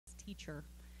teacher.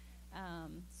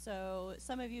 So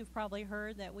some of you have probably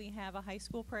heard that we have a high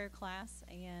school prayer class,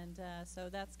 and so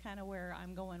that's kind of where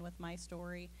I'm going with my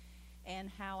story and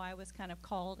how I was kind of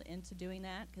called into doing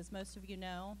that, because most of you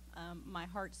know my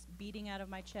heart's beating out of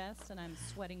my chest and I'm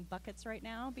sweating buckets right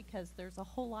now because there's a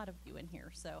whole lot of you in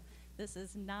here. So this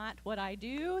is not what I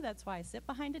do. That's why I sit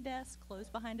behind a desk, close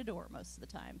behind a door most of the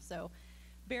time. So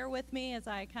bear with me as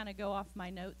I kind of go off my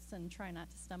notes and try not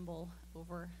to stumble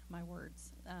over my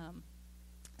words.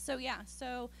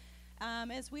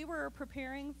 As we were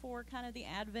preparing for kind of the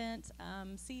Advent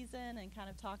season and kind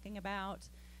of talking about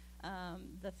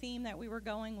the theme that we were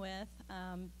going with,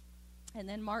 and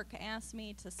then Mark asked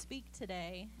me to speak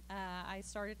today, I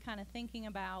started kind of thinking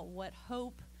about what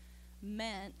hope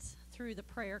meant through the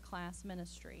prayer class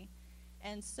ministry.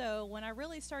 And so when I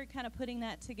really started kind of putting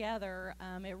that together,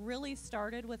 it really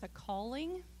started with a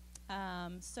calling.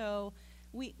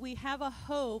 We have a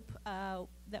hope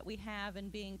that we have in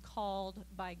being called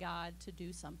by God to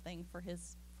do something for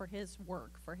his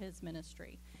work, for his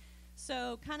ministry.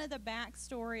 So kind of the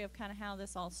backstory of kind of how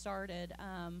this all started.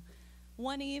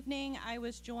 One evening I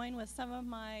was joined with some of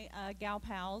my gal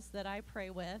pals that I pray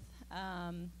with,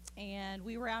 and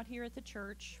we were out here at the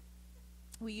church.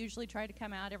 We usually try to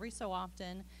come out every so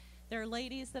often. There are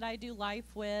ladies that I do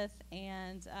life with,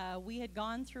 and we had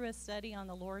gone through a study on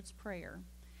the Lord's Prayer.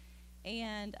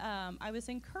 And I was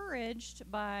encouraged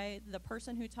by the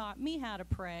person who taught me how to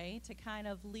pray to kind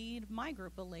of lead my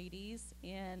group of ladies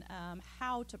in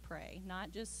how to pray,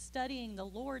 not just studying the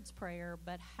Lord's Prayer,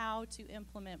 but how to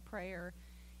implement prayer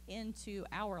into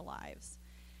our lives.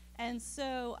 And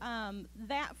so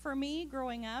that, for me,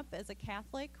 growing up as a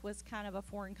Catholic, was kind of a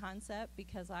foreign concept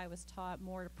because I was taught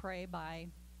more to pray by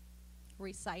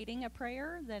reciting a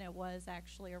prayer than it was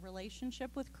actually a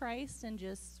relationship with Christ and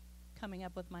just coming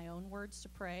up with my own words to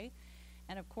pray.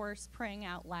 And of course, praying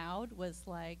out loud was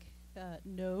like,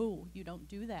 no, you don't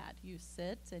do that. You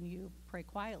sit and you pray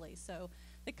quietly. So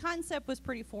the concept was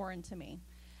pretty foreign to me.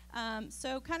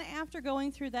 So kind of after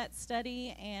going through that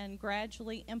study and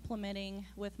gradually implementing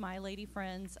with my lady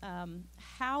friends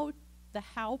how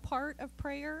part of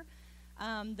prayer,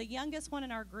 the youngest one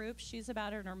in our group, she's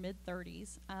about in her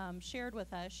mid-30s, shared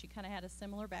with us. She kind of had a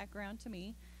similar background to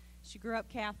me. She grew up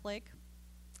Catholic.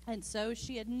 And so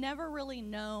she had never really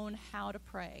known how to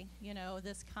pray. You know,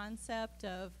 this concept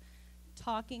of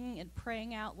talking and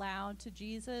praying out loud to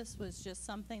Jesus was just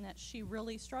something that she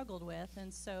really struggled with.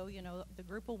 And so, you know, the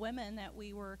group of women that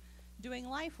we were doing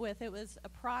life with, it was a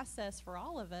process for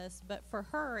all of us. But for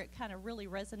her, it kind of really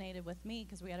resonated with me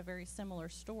because we had a very similar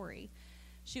story.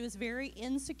 She was very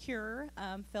insecure,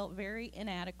 felt very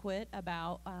inadequate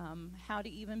about how to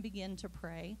even begin to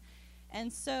pray.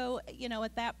 And so, you know,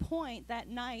 at that point, that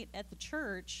night at the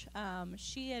church,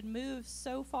 she had moved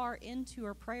so far into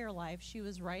her prayer life. She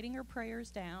was writing her prayers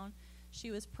down.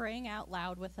 She was praying out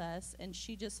loud with us, and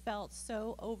she just felt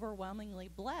so overwhelmingly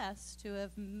blessed to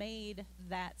have made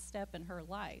that step in her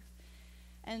life.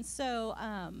 And so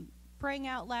praying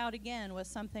out loud again was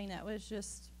something that was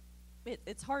just,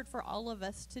 it's hard for all of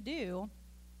us to do.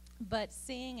 But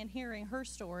seeing and hearing her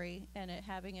story and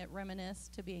having it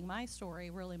reminisce to being my story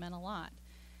really meant a lot.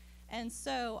 And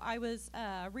so I was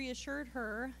reassured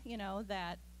her, you know,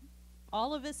 that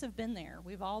all of us have been there.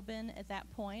 We've all been at that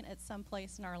point at some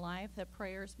place in our life that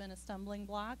prayer's been a stumbling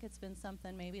block. It's been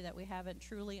something maybe that we haven't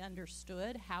truly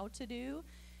understood how to do.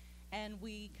 And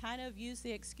we kind of use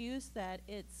the excuse that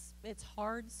it's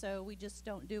hard, so we just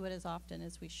don't do it as often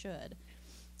as we should.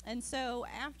 And so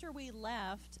after we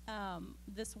left,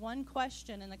 this one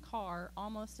question in the car,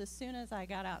 almost as soon as I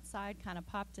got outside, kind of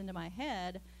popped into my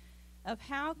head of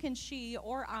how can she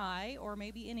or I, or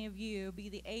maybe any of you, be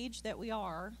the age that we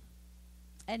are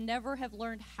and never have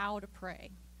learned how to pray.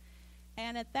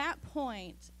 And at that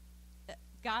point,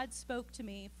 God spoke to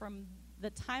me from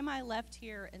the time I left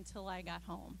here until I got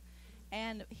home.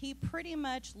 And he pretty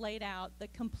much laid out the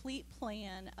complete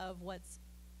plan of what's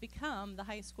become the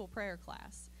high school prayer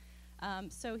class.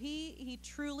 So he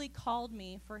truly called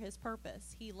me for his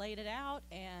purpose. He laid it out,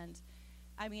 and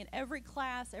I mean, every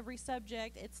class, every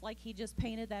subject, it's like he just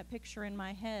painted that picture in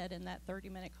my head in that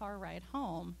 30-minute car ride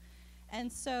home.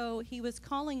 And so he was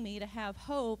calling me to have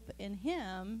hope in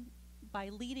him by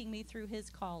leading me through his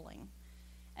calling.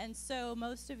 And so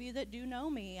most of you that do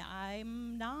know me,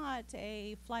 I'm not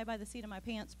a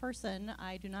fly-by-the-seat-of-my-pants person.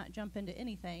 I do not jump into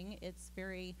anything. It's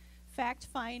very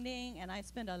fact-finding, and I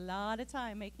spend a lot of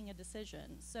time making a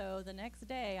decision. So the next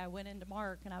day, I went into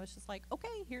Mark, and I was just like,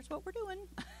 okay, here's what we're doing.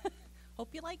 Hope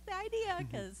you like the idea,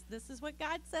 because this is what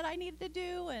God said I needed to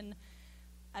do. And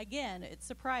again, it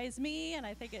surprised me, and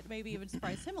I think it maybe even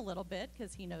surprised him a little bit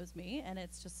because he knows me, and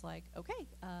it's just like, okay,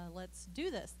 let's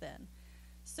do this then.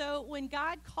 So when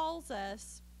God calls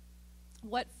us,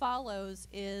 what follows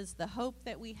is the hope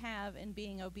that we have in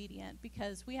being obedient,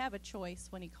 because we have a choice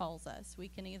when he calls us. We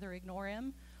can either ignore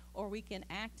him or we can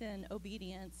act in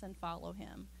obedience and follow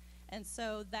him. And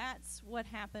so that's what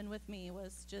happened with me,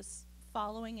 was just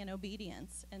following in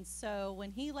obedience. And so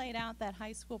when he laid out that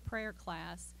high school prayer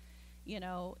class, you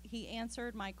know, he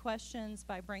answered my questions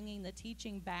by bringing the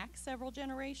teaching back several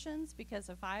generations, because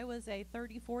if I was a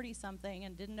 30, 40 something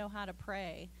and didn't know how to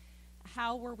pray,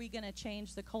 how were we going to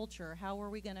change the culture? How were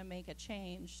we going to make a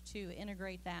change to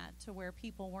integrate that to where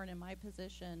people weren't in my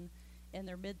position in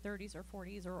their mid-30s or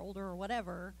 40s or older or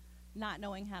whatever, not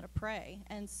knowing how to pray?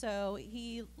 And so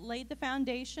he laid the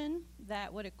foundation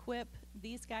that would equip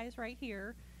these guys right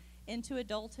here into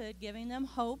adulthood, giving them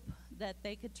hope that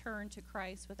they could turn to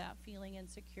Christ without feeling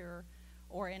insecure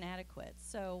or inadequate.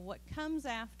 So what comes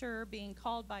after being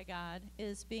called by God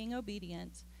is being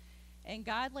obedient. And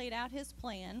God laid out his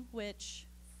plan, which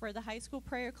for the high school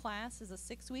prayer class is a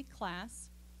 6-week class.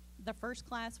 The first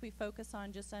class we focus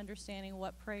on just understanding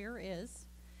what prayer is.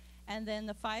 And then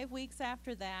the 5 weeks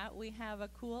after that, we have a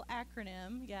cool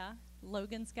acronym. Yeah,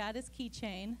 Logan's got his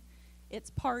keychain.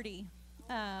 It's PARTY.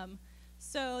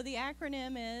 So the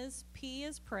acronym is P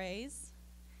is praise,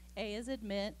 A is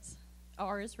admit,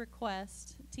 R is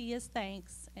request, T is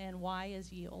thanks, and Y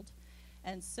is yield.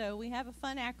 And so we have a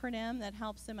fun acronym that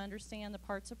helps them understand the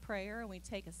parts of prayer, and we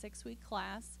take a 6-week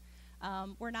class.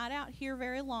 We're not out here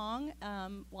very long.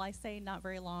 Well, I say not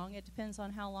very long. It depends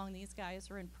on how long these guys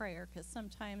are in prayer, because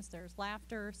sometimes there's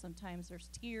laughter, sometimes there's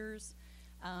tears.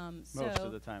 Most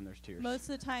of the time there's tears. Most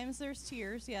of the times there's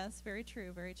tears, yes, very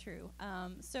true, very true.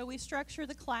 So we structure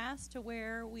the class to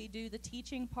where we do the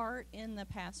teaching part in the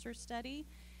pastor study,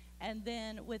 and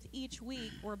then with each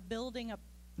week we're building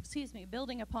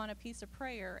upon a piece of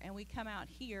prayer, and we come out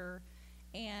here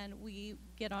and we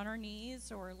get on our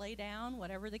knees or lay down,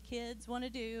 whatever the kids want to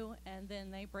do, and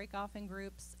then they break off in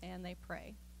groups and they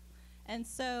pray. And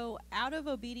so out of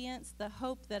obedience, the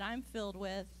hope that I'm filled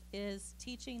with is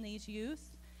teaching these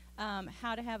youth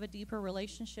how to have a deeper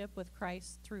relationship with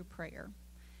Christ through prayer.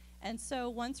 And so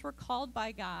once we're called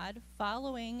by God,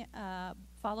 followed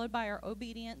by our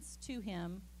obedience to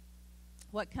him,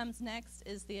 what comes next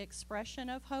is the expression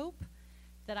of hope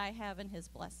that I have in his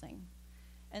blessing.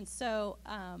 And so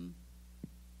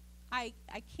I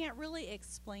can't really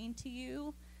explain to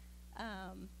you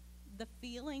the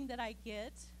feeling that I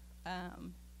get.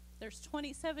 There's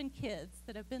 27 kids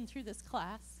that have been through this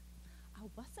class. I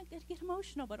wasn't going to get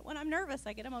emotional, but when I'm nervous,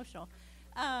 I get emotional.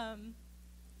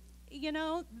 You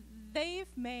know,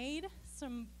 they've made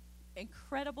some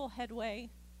incredible headway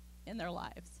in their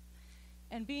lives.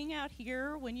 And being out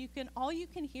here, when all you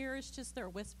can hear is just their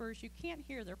whispers. You can't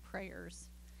hear their prayers.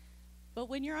 But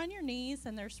when you're on your knees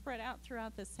and they're spread out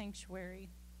throughout the sanctuary,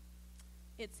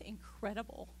 it's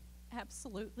incredible,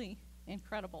 absolutely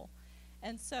incredible.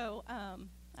 And so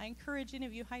I encourage any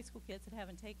of you high school kids that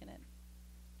haven't taken it,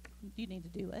 you need to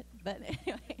do it. But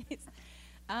anyways,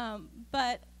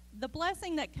 but the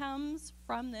blessing that comes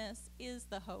from this is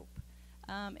the hope.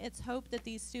 It's hope that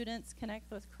these students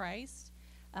connect with Christ.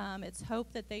 It's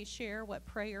hope that they share what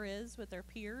prayer is with their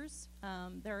peers.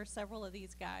 There are several of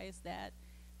these guys that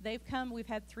they've come. We've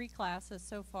had 3 classes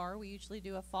so far. We usually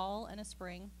do a fall and a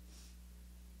spring.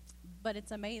 But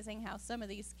it's amazing how some of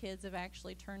these kids have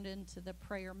actually turned into the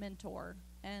prayer mentor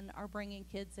and are bringing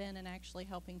kids in and actually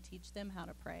helping teach them how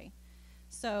to pray.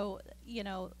 So, you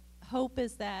know, hope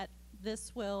is that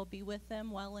this will be with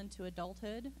them well into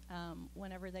adulthood,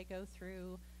 whenever they go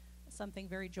through something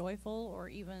very joyful or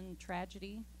even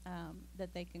tragedy,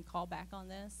 that they can call back on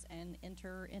this and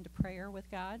enter into prayer with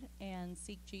God and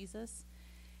seek Jesus,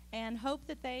 and hope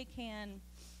that they can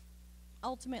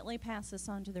ultimately pass this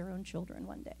on to their own children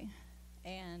one day.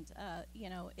 And, you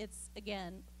know, it's,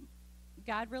 again,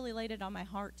 God really laid it on my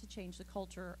heart to change the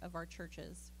culture of our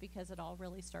churches, because it all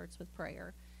really starts with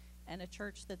prayer. And a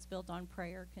church that's built on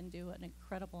prayer can do an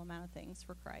incredible amount of things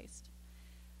for Christ.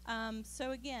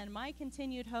 So again, my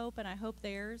continued hope, and I hope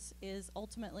theirs, is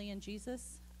ultimately in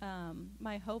Jesus.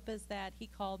 My hope is that he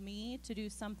called me to do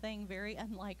something very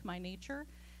unlike my nature,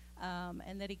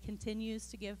 and that he continues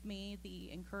to give me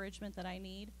the encouragement that I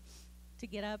need to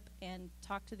get up and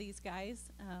talk to these guys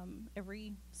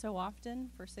every so often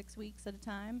for 6 weeks at a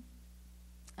time.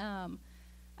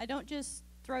 I don't just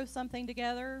throw something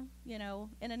together, you know,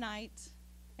 in a night.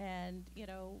 And, you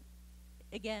know,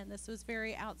 again, this was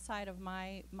very outside of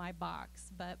my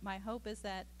box. But my hope is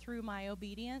that through my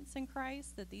obedience in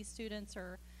Christ, that these students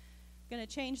are going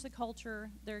to change the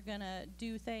culture. They're going to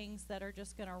do things that are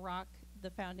just going to rock the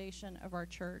foundation of our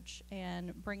church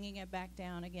and bringing it back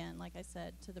down again, like I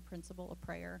said, to the principle of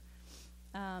prayer.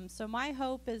 So my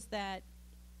hope is that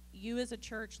you as a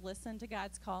church listen to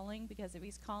God's calling, because if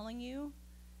he's calling you,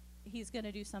 he's going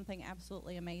to do something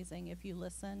absolutely amazing if you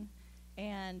listen.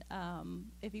 And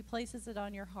if he places it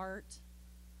on your heart,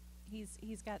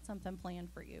 he's got something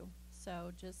planned for you.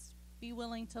 So just be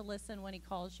willing to listen when he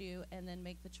calls you, and then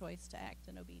make the choice to act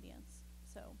in obedience.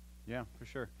 So yeah, for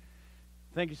sure.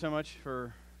 Thank you so much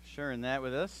for sharing that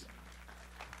with us.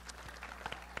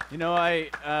 You know,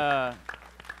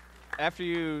 after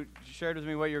you shared with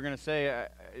me what you were going to say,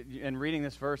 and reading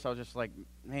this verse, I was just like,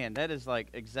 man, that is like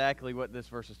exactly what this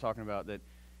verse is talking about, that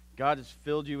God has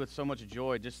filled you with so much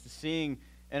joy just seeing.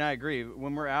 And I agree,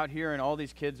 when we're out here and all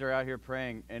these kids are out here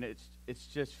praying, and it's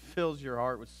just fills your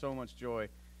heart with so much joy.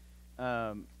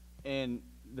 And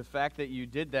the fact that you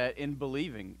did that in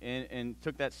believing and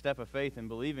took that step of faith in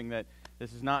believing that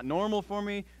this is not normal for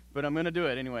me, but I'm going to do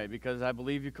it anyway because I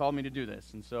believe you called me to do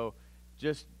this. And so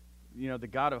just, you know, the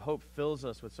God of hope fills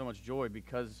us with so much joy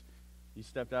because you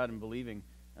stepped out in believing.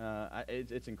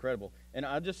 It's incredible. And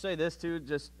I'll just say this too,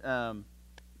 just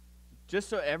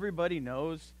so everybody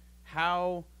knows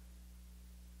how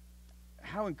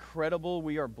incredible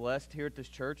we are blessed here at this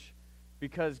church,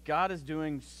 because God is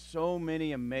doing so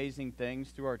many amazing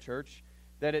things through our church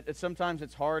that sometimes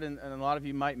it's hard, and a lot of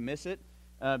you might miss it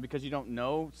because you don't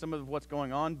know some of what's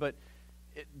going on. But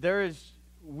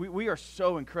we are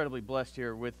so incredibly blessed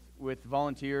here with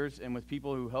volunteers and with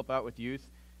people who help out with youth.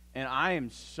 And I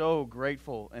am so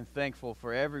grateful and thankful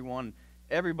for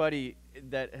everybody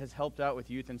that has helped out with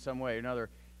youth in some way or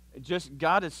another. Just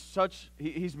God is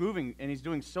he's moving, and he's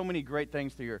doing so many great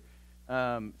things through here.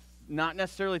 Not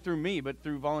necessarily through me, but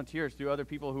through volunteers, through other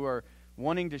people who are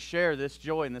wanting to share this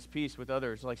joy and this peace with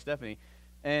others, like Stephanie.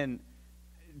 And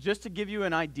just to give you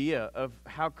an idea of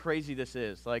how crazy this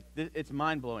is, like it's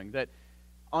mind-blowing that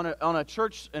on a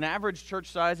church, an average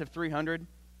church size of 300,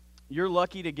 you're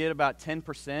lucky to get about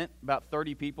 10%, about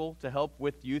 30 people to help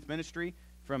with youth ministry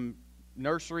from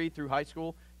nursery through high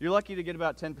school. You're lucky to get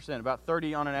about 10%, about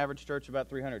 30 on an average church, about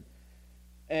 300.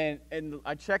 And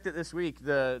I checked it this week,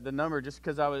 the number, just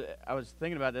because I was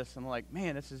thinking about this. I'm like,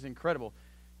 man, this is incredible.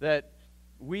 That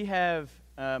we have,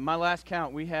 my last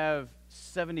count, we have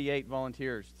 78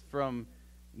 volunteers from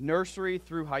nursery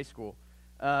through high school.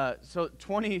 So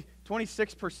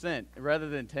 26% rather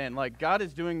than 10. Like, God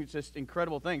is doing just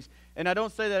incredible things. And I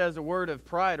don't say that as a word of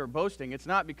pride or boasting. It's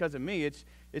not because of me. It's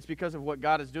because of what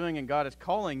God is doing, and God is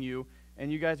calling you, and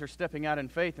you guys are stepping out in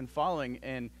faith and following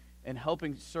and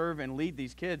helping serve and lead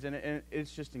these kids. And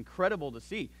it's just incredible to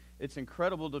see. It's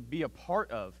incredible to be a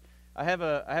part of. I have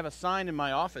a sign in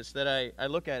my office that I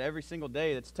look at every single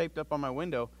day that's taped up on my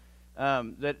window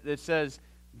that says,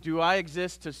 do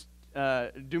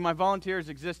my volunteers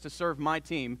exist to serve my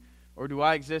team, or do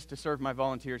I exist to serve my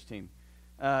volunteers' team?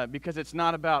 Because it's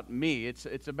not about me.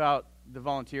 It's about the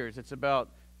volunteers. It's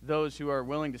about those who are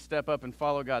willing to step up and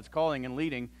follow God's calling and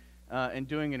leading and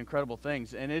doing incredible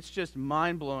things. And it's just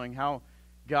mind-blowing how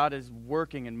God is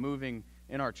working and moving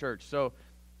in our church. So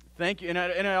thank you. And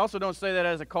I also don't say that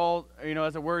as a call,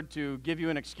 as a word to give you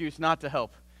an excuse not to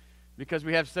help, because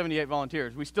we have 78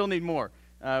 volunteers. We still need more.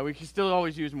 We can still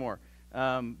always use more.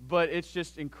 But it's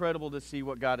just incredible to see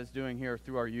what God is doing here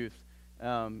through our youth.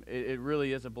 It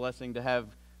really is a blessing to have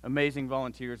amazing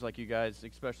volunteers like you guys,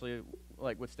 especially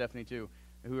like with Stephanie too,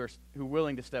 who are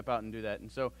willing to step out and do that.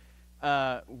 And so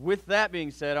with that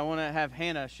being said, I want to have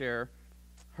Hannah share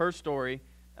her story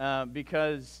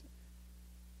because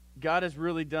God has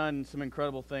really done some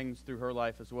incredible things through her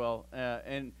life as well.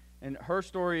 And her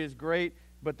story is great,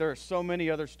 but there are so many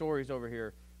other stories over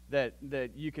here that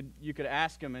you could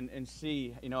ask them and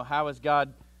see, how has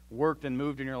God worked and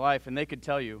moved in your life, and they could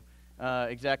tell you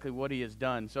exactly what he has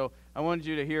done. So I wanted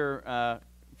you to hear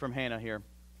from Hannah here.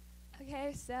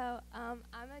 Okay, so I'm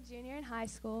a junior in high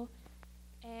school,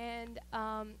 and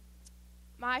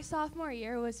my sophomore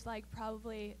year was like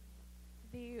probably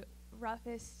the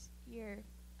roughest year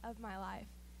of my life.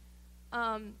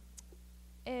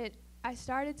 I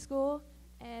started school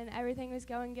and everything was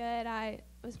going good. I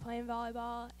was playing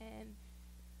volleyball,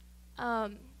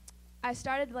 and I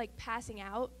started like passing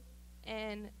out,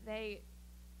 and they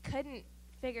couldn't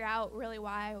figure out really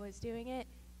why I was doing it.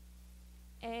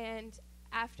 And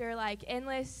after like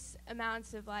endless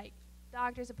amounts of like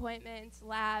doctor's appointments,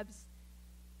 labs,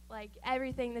 like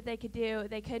everything that they could do,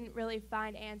 they couldn't really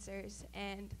find answers.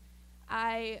 And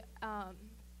I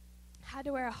had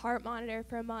to wear a heart monitor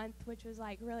for a month, which was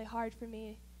like really hard for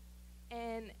me.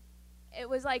 And it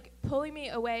was like pulling me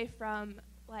away from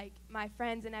like my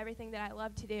friends and everything that I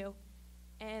love to do.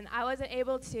 And I wasn't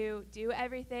able to do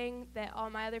everything that all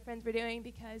my other friends were doing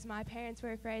because my parents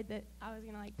were afraid that I was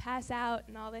going to like pass out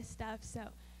and all this stuff. So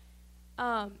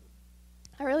I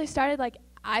really started like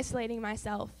isolating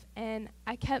myself, and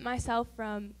I kept myself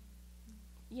from,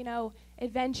 you know,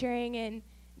 adventuring and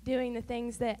doing the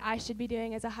things that I should be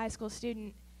doing as a high school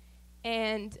student.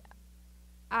 And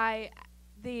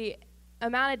the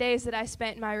amount of days that I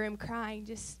spent in my room crying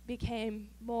just became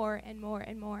more and more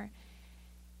and more.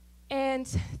 And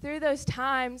through those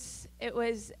times, it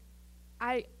was,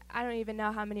 I don't even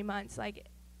know how many months. Like,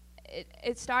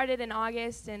 it started in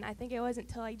August, and I think it wasn't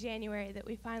until like January that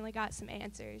we finally got some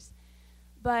answers.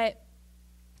 But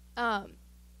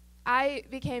I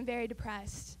became very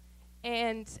depressed.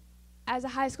 And as a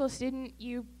high school student,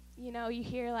 you know, you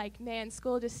hear like, man,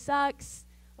 school just sucks,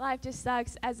 life just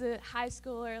sucks. As a high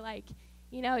schooler, like,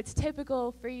 you know, it's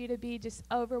typical for you to be just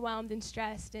overwhelmed and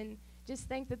stressed and just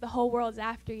think that the whole world's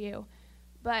after you.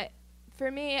 But for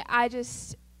me,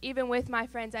 even with my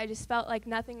friends, I just felt like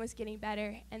nothing was getting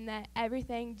better, and that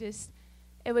everything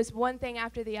it was one thing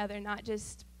after the other, not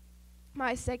just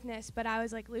my sickness, but I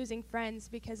was like losing friends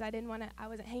because I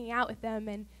wasn't hanging out with them.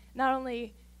 And not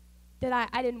only did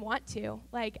I didn't want to,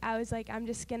 like, I was like, I'm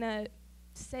just gonna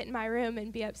sit in my room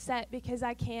and be upset because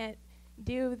I can't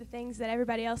do the things that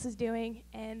everybody else is doing.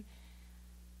 And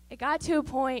it got to a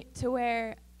point to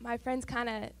where my friends kind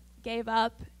of gave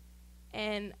up,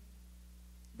 and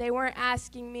they weren't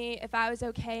asking me if I was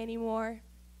okay anymore.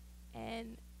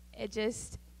 And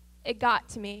it got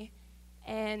to me.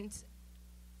 And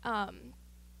I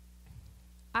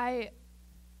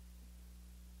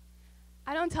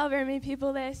don't tell very many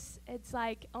people this. It's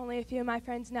like only a few of my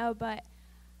friends know, but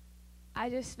I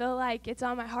just feel like it's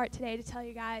on my heart today to tell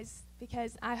you guys,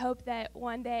 because I hope that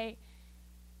one day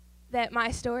that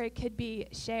my story could be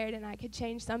shared and I could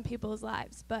change some people's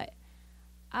lives. But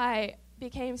I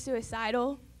became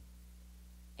suicidal,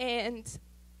 and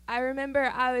I remember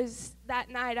that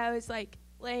night I was like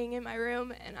laying in my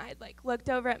room, and I'd like looked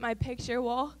over at my picture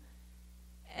wall,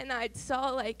 and I saw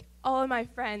like all of my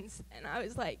friends, and I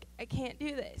was like, I can't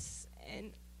do this.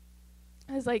 And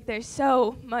I was like, there's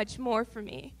so much more for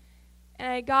me.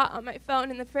 And I got on my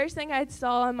phone, and the first thing I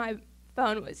saw on my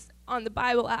phone was on the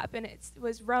Bible app, and it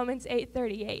was Romans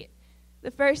 8:38.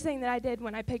 The first thing that I did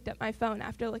when I picked up my phone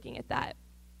after looking at that.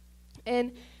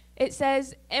 And it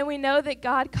says, and we know that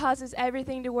God causes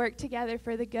everything to work together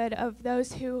for the good of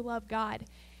those who love God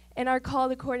and are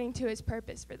called according to his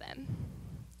purpose for them.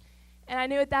 And I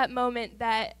knew at that moment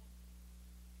that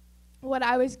what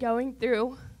I was going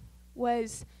through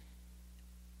was,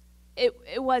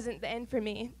 it wasn't the end for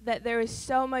me, that there was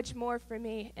so much more for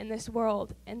me in this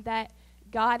world, and that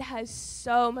God has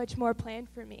so much more planned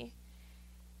for me.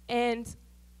 And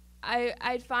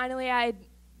I'd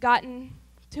gotten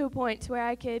to a point to where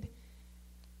I could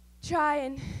try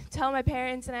and tell my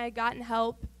parents, and I had gotten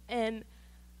help, and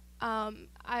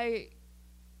I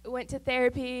went to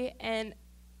therapy, and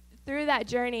through that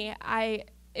journey,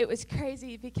 it was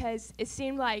crazy because it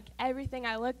seemed like everything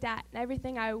I looked at and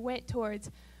everything I went towards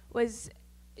was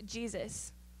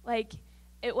Jesus. Like,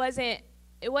 it wasn't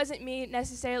me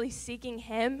necessarily seeking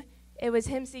him, it was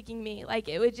him seeking me. Like,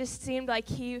 it just seemed like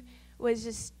he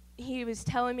was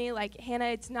telling me, like, Hannah,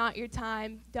 it's not your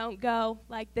time, don't go.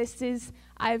 Like,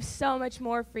 I have so much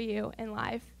more for you in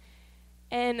life.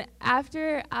 And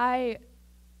after I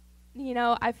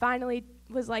finally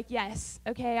was like, yes,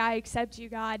 okay, I accept you,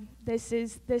 God. This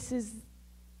is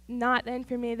not the end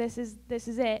for me. This is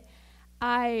it.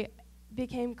 I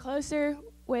became closer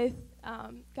with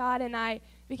God, and I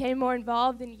became more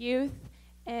involved in youth,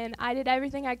 and I did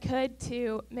everything I could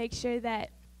to make sure that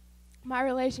my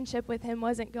relationship with him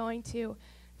wasn't going to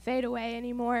fade away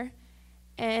anymore.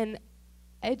 And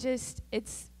it's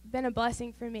been a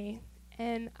blessing for me.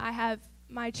 And I have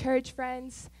my church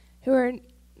friends who are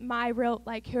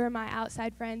who are my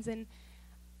outside friends, and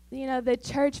you know, the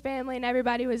church family and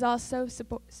everybody was all so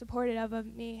supportive of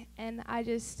me, and I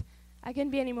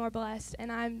couldn't be any more blessed.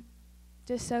 And I'm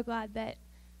just so glad that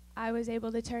I was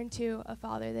able to turn to a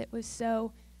father that was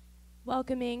so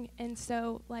welcoming and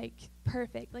so like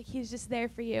perfect. Like, he's just there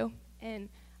for you. And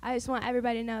I just want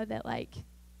everybody to know that, like,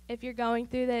 if you're going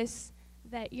through this,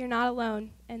 that you're not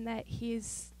alone, and that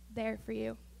he's there for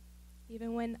you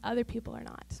even when other people are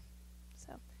not.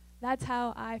 So that's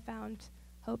how I found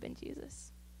hope in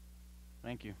Jesus.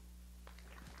 Thank you.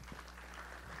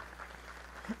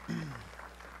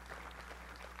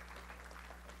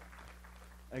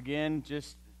 Again,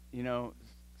 just, you know,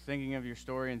 thinking of your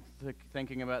story and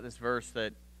thinking about this verse,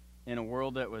 that in a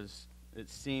world it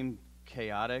seemed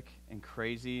chaotic and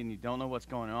crazy and you don't know what's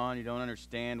going on, you don't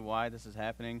understand why this is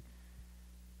happening,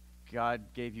 God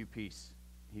gave you peace.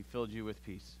 He filled you with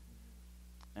peace.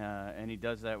 And he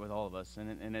does that with all of us.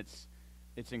 And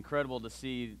it's incredible to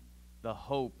see the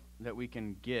hope that we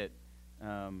can get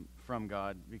from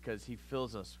God, because he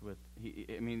fills us with,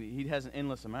 he has an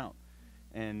endless amount.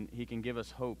 And he can give us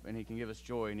hope, and he can give us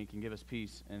joy, and he can give us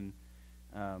peace. And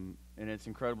it's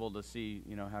incredible to see,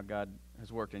 how God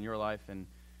has worked in your life and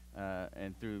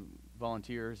through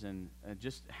volunteers, and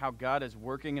just how God is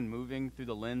working and moving through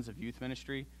the lens of youth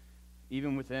ministry,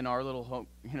 even within our little home,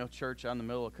 church out in the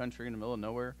middle of the country, in the middle of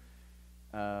nowhere.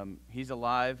 He's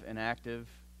alive and active,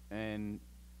 and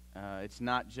it's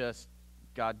not just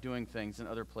God doing things in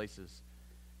other places.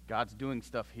 God's doing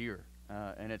stuff here,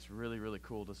 and it's really, really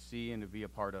cool to see and to be a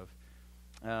part of.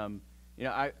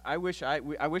 I wish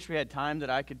we had time that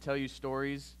I could tell you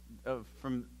stories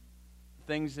from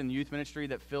things in youth ministry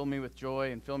that fill me with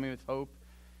joy and fill me with hope.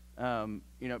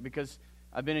 Because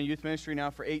I've been in youth ministry now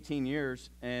for 18 years,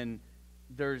 and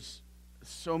there's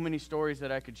so many stories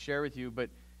that I could share with you. But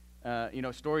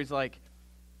stories like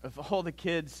of all the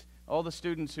kids, all the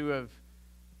students who have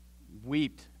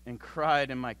wept and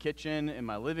cried in my kitchen, in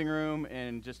my living room,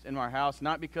 and just in our house,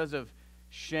 not because of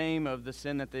shame of the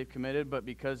sin that they've committed, but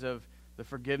because of the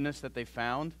forgiveness that they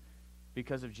found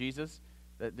because of Jesus,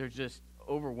 that they're just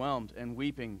overwhelmed and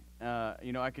weeping.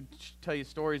 I could tell you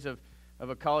stories of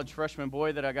a college freshman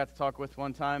boy that I got to talk with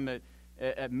one time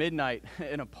at midnight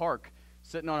in a park,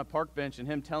 sitting on a park bench, and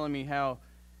him telling me how,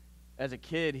 as a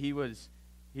kid, he was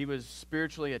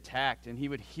spiritually attacked, and he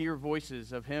would hear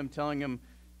voices of him telling him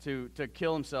to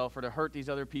kill himself or to hurt these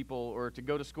other people or to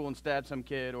go to school and stab some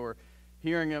kid, or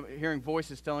hearing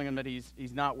voices telling him that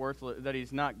he's not worthless, that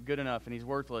he's not good enough, and he's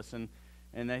worthless, and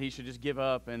that he should just give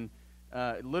up. And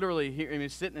literally,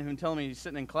 he's telling me he's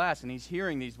sitting in class and he's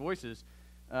hearing these voices,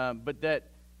 but that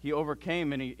he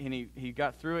overcame and he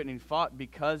got through it, and he fought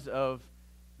because of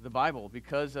the Bible,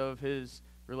 because of his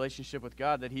relationship with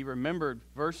God, that he remembered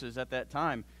verses at that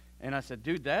time. And I said,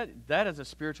 dude, that is a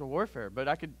spiritual warfare.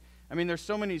 But there's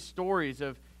so many stories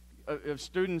of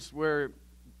students where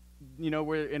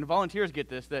and volunteers get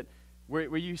this, that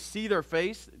where you see their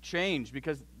face change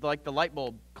because like the light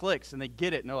bulb clicks and they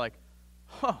get it and they're like,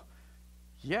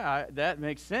 yeah, that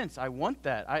makes sense. I want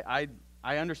that. I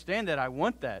understand that. I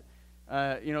want that.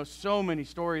 So many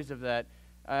stories of that.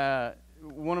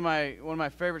 One of my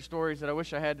favorite stories that I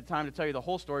wish I had the time to tell you the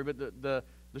whole story, but the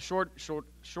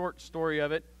short story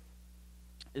of it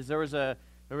is there was a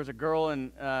girl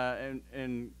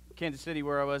in Kansas City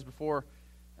where I was before,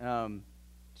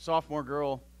 sophomore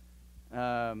girl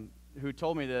who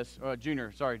told me this,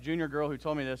 junior girl who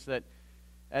told me this, that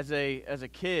as a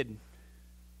kid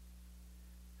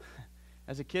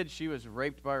she was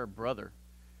raped by her brother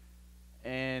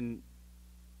and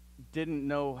didn't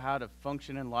know how to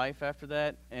function in life after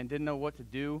that and didn't know what to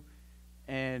do,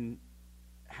 and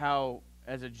how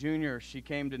as a junior she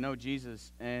came to know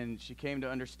Jesus and she came to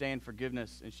understand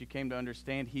forgiveness and she came to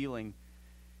understand healing,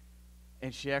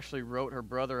 and she actually wrote her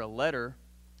brother a letter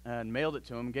and mailed it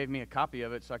to him, gave me a copy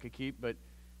of it so I could keep, but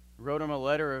wrote him a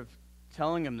letter of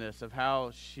telling him this, of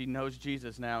how she knows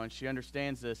Jesus now and she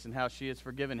understands this and how she has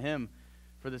forgiven him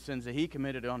for the sins that he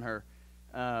committed on her.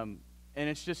 And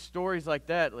it's just stories like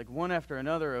that, like one after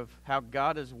another, of how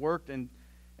God has worked and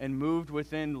moved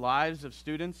within lives of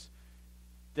students,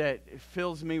 that it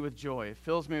fills me with joy. It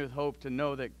fills me with hope to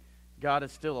know that God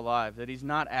is still alive, that he's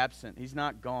not absent, he's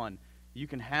not gone. You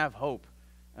can have hope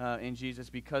in Jesus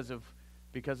because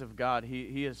of God.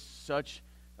 He is such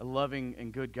a loving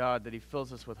and good God that he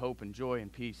fills us with hope and joy and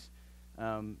peace.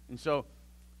 And so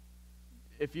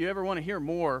if you ever want to hear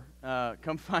more,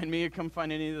 come find me or come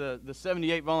find any of the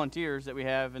 78 volunteers that we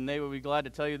have, and they will be glad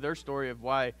to tell you their story of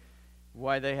why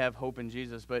they have hope in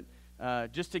Jesus. But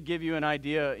just to give you an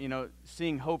idea,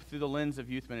 seeing hope through the lens of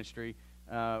youth ministry,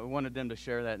 we wanted them to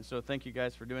share that. And so thank you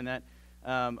guys for doing that.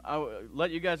 I'll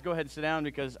let you guys go ahead and sit down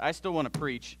because I still want to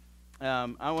preach.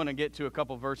 I want to get to a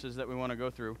couple verses that we want to go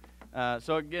through.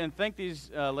 So again, thank these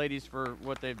ladies for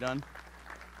what they've done.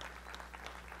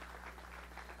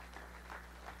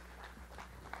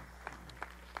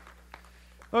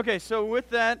 Okay, so with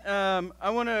that, I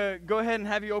want to go ahead and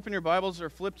have you open your Bibles or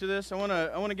flip to this. I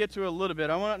want to get to a little bit.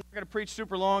 I'm not going to preach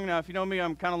super long. Now, if you know me,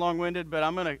 I'm kind of long-winded, but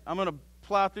I'm going to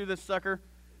plow through this sucker.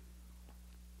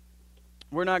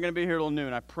 We're not going to be here till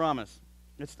noon, I promise.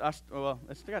 It's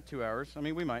got 2 hours.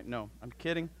 We might. No, I'm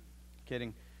kidding.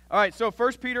 All right, so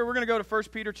 1 Peter, we're going to go to 1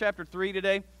 Peter chapter 3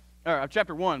 today. Or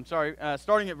chapter 1, sorry,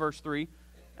 starting at verse 3.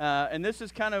 And this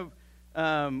is kind of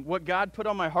what God put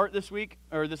on my heart this week,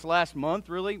 or this last month,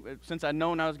 really, since I'd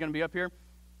known I was going to be up here,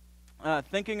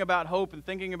 thinking about hope and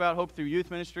thinking about hope through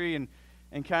youth ministry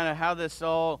and kind of how this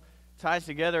all ties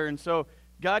together. And so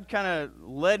God kind of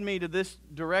led me to this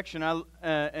direction,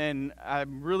 and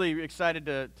I'm really excited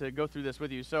to go through this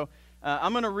with you. So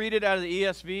I'm going to read it out of the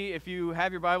ESV. If you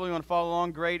have your Bible, you want to follow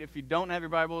along, great. If you don't have your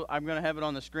Bible, I'm going to have it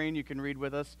on the screen. You can read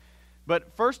with us.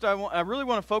 But first, I really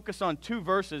want to focus on 2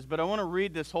 verses, but I want to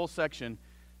read this whole section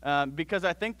because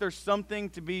I think there's something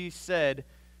to be said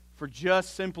for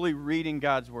just simply reading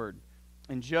God's Word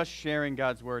and just sharing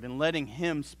God's Word and letting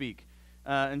Him speak.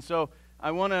 And so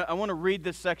I want to read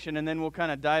this section, and then we'll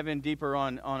kind of dive in deeper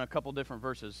on a couple different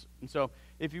verses. And so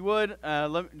if you would,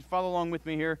 follow along with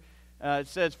me here. It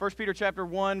says, 1 Peter chapter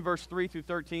 1, verse 3 through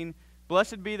 13,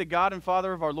 "Blessed be the God and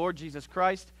Father of our Lord Jesus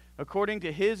Christ. According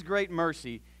to His great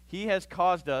mercy, He has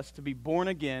caused us to be born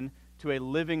again to a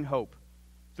living hope,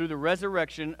 through the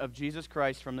resurrection of Jesus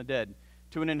Christ from the dead,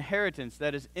 to an inheritance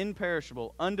that is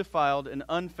imperishable, undefiled, and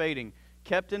unfading,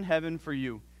 kept in heaven for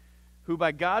you, who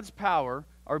by God's power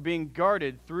are being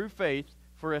guarded through faith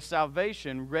for a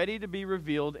salvation ready to be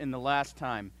revealed in the last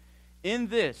time. In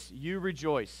this you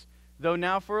rejoice, though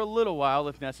now for a little while,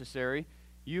 if necessary,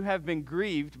 you have been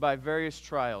grieved by various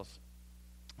trials,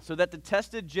 so that the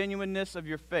tested genuineness of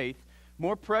your faith,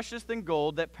 more precious than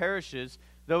gold that perishes,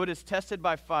 though it is tested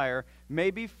by fire,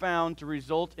 may be found to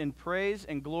result in praise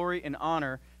and glory and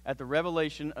honor at the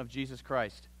revelation of Jesus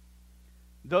Christ.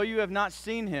 Though you have not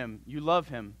seen Him, you love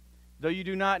Him. Though you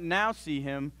do not now see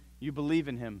Him, you believe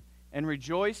in Him, and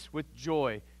rejoice with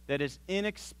joy that is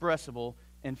inexpressible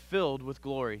and filled with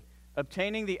glory,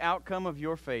 obtaining the outcome of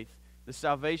your faith, the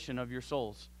salvation of your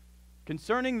souls.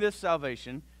 Concerning this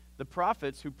salvation, the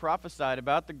prophets who prophesied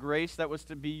about the grace that was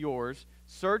to be yours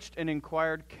searched and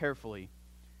inquired carefully,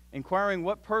 inquiring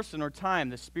what person or time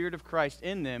the Spirit of Christ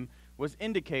in them was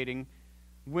indicating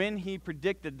when He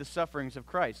predicted the sufferings of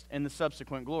Christ and the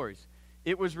subsequent glories.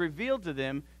 It was revealed to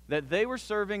them that they were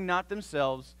serving not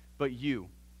themselves, but you,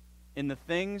 in the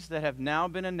things that have now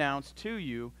been announced to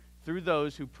you through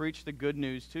those who preach the good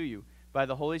news to you by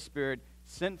the Holy Spirit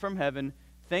sent from heaven,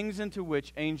 things into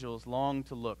which angels long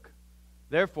to look.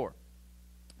 Therefore,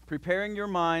 preparing your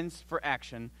minds for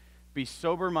action, be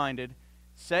sober-minded,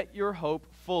 set your hope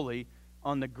fully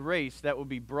on the grace that will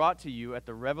be brought to you at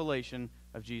the revelation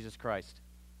of Jesus Christ."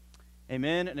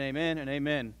 Amen and amen and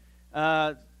amen.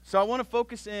 So I want to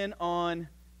focus in on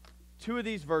 2 of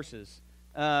these verses,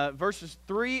 verses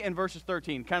 3 and verses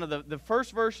 13, kind of the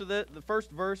first verse of the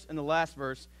first verse and the last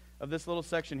verse of this little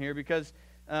section here, because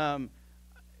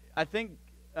I think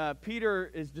Peter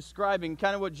is describing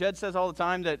kind of what Jed says all the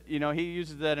time, that, you know, he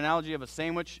uses that analogy of a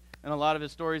sandwich in a lot of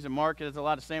his stories, and Mark has a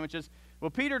lot of sandwiches.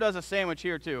 Well, Peter does a sandwich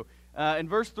here too. In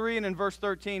verse 3 and in verse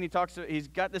 13, he's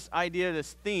got this idea,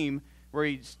 this theme, where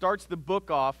he starts the book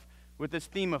off with this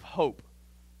theme of hope,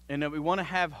 and that we want to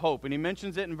have hope. And he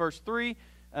mentions it in verse 3,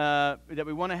 that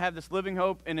we want to have this living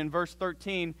hope, and in verse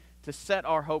 13, to set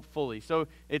our hope fully. So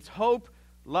it's hope,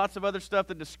 lots of other stuff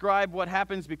that describe what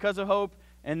happens because of hope,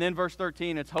 and then verse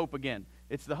 13, it's hope again.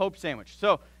 It's the hope sandwich.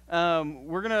 So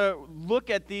we're going to look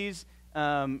at these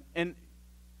and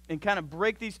kind of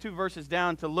break these 2 verses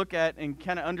down to look at and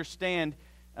kind of understand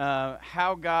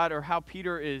how God, or how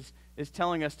Peter is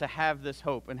telling us to have this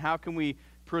hope, and how can we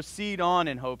proceed on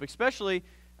in hope, especially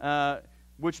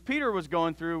which Peter was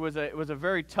going through was a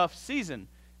very tough season,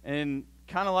 and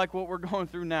kind of like what we're going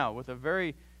through now, with a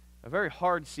very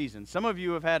hard season. Some of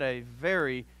you have had a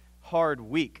very hard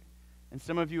week, and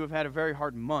some of you have had a very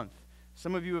hard month.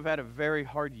 Some of you have had a very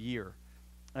hard year.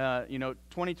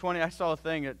 2020, I saw a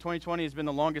thing that 2020 has been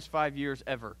the longest 5 years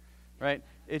ever, right?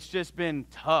 It's just been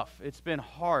tough. It's been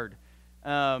hard,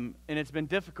 and it's been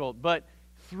difficult. But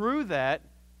through that,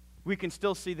 we can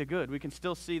still see the good. We can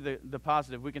still see the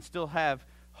positive. We can still have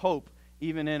hope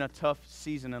even in a tough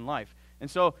season in life. And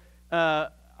so I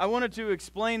wanted to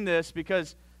explain this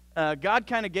because God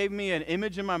kind of gave me an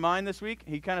image in my mind this week.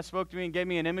 He kind of spoke to me and gave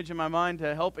me an image in my mind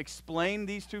to help explain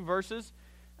these 2 verses.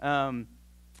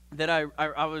 That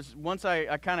I was, once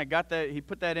I kind of got that, he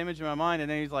put that image in my mind,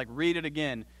 and then he's like, read it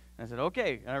again. And I said,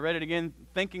 okay. And I read it again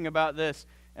thinking about this,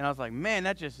 and I was like, man,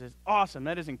 that just is awesome.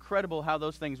 That is incredible how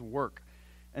those things work.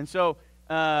 And so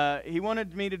he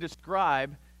wanted me to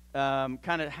describe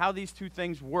kind of how these 2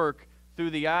 things work through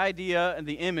the idea and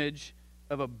the image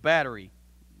of a battery.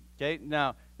 Okay,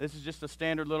 now, this is just a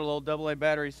standard little old AA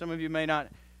battery. Some of you may not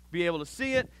be able to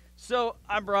see it, so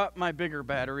I brought my bigger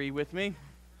battery with me.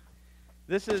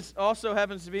 This also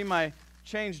happens to be my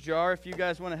change jar. If you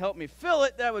guys want to help me fill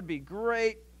it, that would be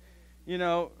great.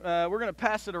 we're going to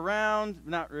pass it around.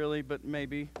 Not really, but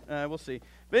maybe. We'll see.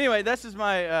 But anyway, that's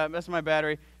my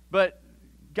battery. But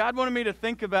God wanted me to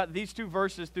think about these two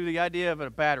verses through the idea of a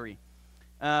battery.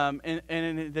 And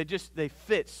they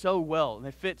fit so well.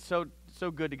 They fit so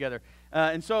good together.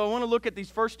 And so I want to look at these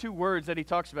first two words that he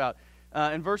talks about.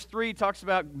 In verse 3, he talks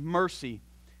about mercy.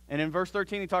 And in verse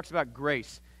 13, he talks about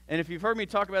grace. And if you've heard me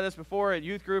talk about this before at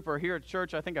youth group or here at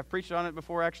church, I think I've preached on it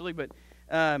before actually, but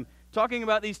talking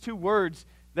about these two words,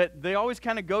 that they always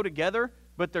kind of go together,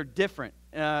 but they're different.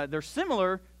 They're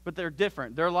similar, but they're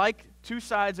different. They're like two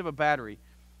sides of a battery.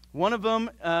 One of them,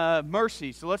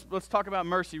 mercy. So let's talk about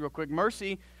mercy real quick.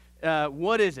 Mercy,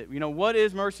 what is it? What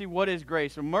is mercy? What is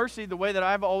grace? So mercy, the way that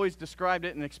I've always described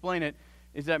it and explained it,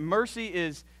 is that mercy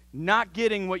is not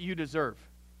getting what you deserve.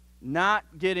 Not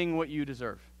getting what you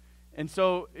deserve. And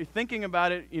so thinking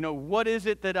about it, what is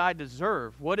it that I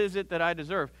deserve? What is it that I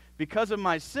deserve? Because of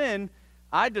my sin,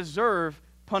 I deserve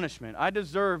punishment. I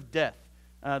deserve death.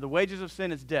 The wages of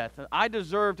sin is death. I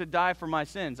deserve to die for my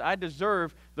sins. I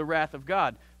deserve the wrath of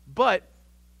God. But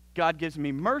God gives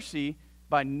me mercy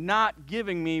by not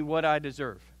giving me what I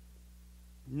deserve.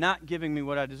 Not giving me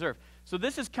what I deserve. So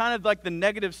this is kind of like the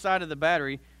negative side of the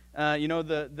battery.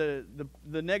 The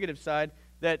negative side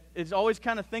that is always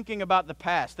kind of thinking about the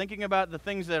past, thinking about the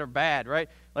things that are bad, right?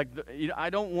 Like, I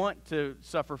don't want to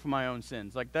suffer for my own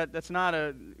sins. Like, that's not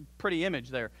a pretty image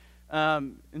there.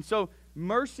 And so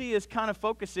mercy is kind of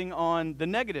focusing on the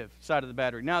negative side of the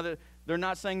battery. Now, they're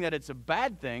not saying that it's a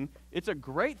bad thing. It's a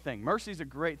great thing. Mercy is a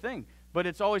great thing. But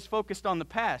it's always focused on the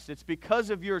past. It's because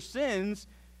of your sins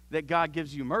that God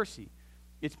gives you mercy.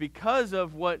 It's because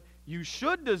of what you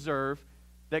should deserve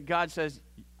that God says,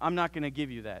 I'm not going to give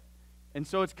you that. And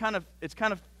so it's kind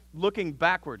of looking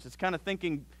backwards. It's kind of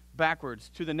thinking backwards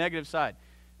to the negative side.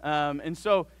 And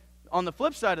so on the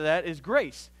flip side of that is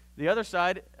grace. The other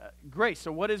side, grace.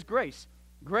 So what is grace?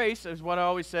 Grace, is what I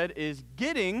always said, is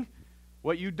getting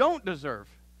what you don't deserve.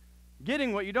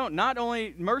 Getting what you don't. Not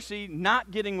only mercy,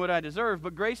 not getting what I deserve,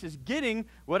 but grace is getting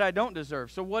what I don't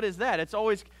deserve. So what is that? It's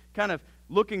always kind of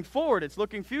looking forward. It's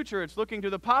looking future. It's looking to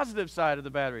the positive side of the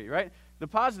battery, right? The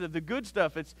positive, the good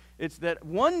stuff. It's that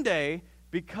one day,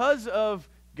 because of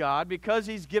God, because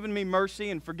he's given me mercy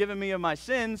and forgiven me of my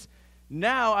sins,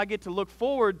 now I get to look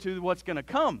forward to what's going to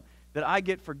come. That I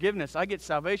get forgiveness, I get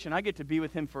salvation, I get to be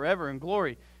with him forever in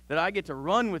glory. That I get to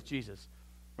run with Jesus.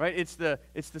 Right? It's the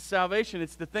salvation,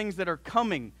 it's the things that are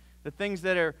coming, the things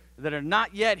that are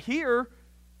not yet here,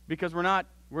 because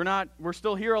we're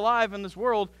still here alive in this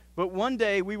world, but one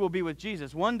day we will be with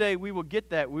Jesus. One day we will get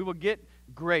that. We will get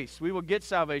grace. We will get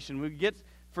salvation. We will get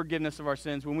forgiveness of our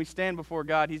sins. When we stand before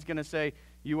God, he's going to say,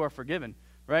 you are forgiven.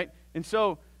 Right? And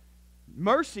so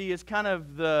mercy is kind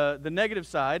of the negative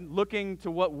side, looking to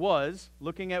what was,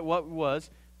 looking at what was.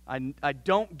 I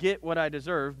don't get what I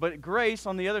deserve. But grace,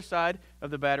 on the other side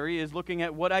of the battery, is looking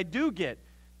at what I do get,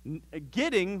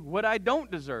 getting what I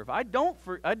don't deserve. I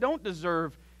don't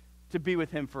deserve to be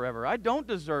with him forever. I don't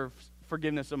deserve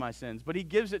forgiveness of my sins, but he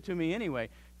gives it to me anyway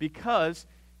because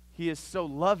he is so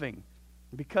loving,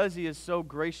 because he is so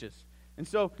gracious. And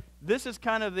so this is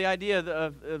kind of the idea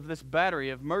of this battery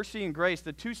of mercy and grace.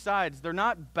 The two sides, they're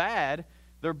not bad.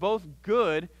 They're both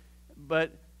good,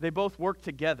 but they both work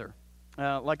together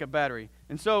like a battery.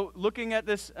 And so looking at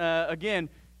this, again,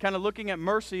 kind of looking at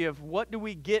mercy of what do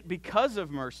we get because of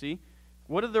mercy,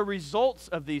 what are the results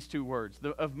of these two words,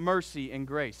 of mercy and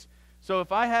grace? So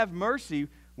if I have mercy,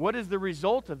 what is the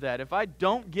result of that? If I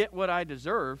don't get what I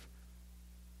deserve,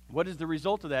 what is the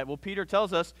result of that? Well, Peter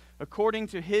tells us, according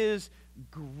to his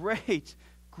great,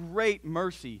 great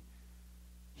mercy,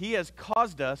 he has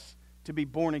caused us to be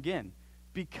born again.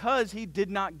 Because he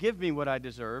did not give me what I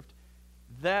deserved,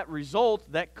 that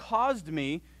result, that caused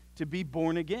me to be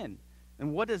born again.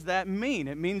 And what does that mean?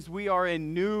 It means we are a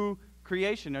new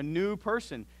creation, a new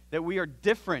person, that we are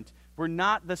different. We're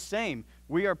not the same.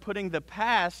 We are putting the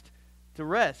past to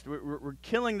rest. We're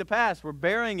killing the past. We're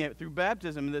burying it through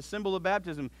baptism, the symbol of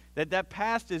baptism, that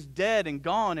past is dead and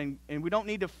gone, and we don't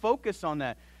need to focus on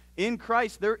that. In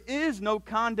Christ, there is no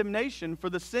condemnation for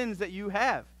the sins that you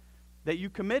have, that you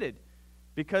committed,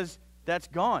 because that's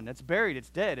gone. That's buried. It's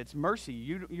dead. It's mercy.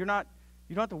 You don't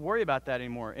have to worry about that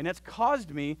anymore. And it's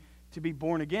caused me to be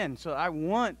born again. So I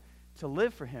want to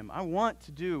live for him. I want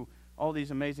to do all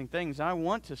these amazing things. I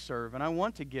want to serve, and I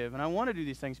want to give, and I want to do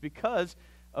these things because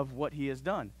of what he has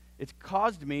done. It's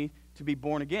caused me to be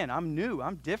born again. I'm new.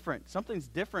 I'm different. Something's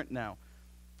different now.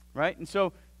 Right? And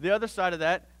so the other side of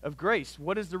that, of grace,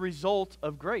 what is the result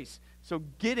of grace? So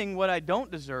getting what I don't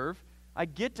deserve, I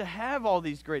get to have all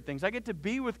these great things. I get to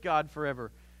be with God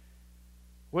forever.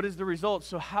 What is the result?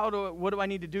 So what do I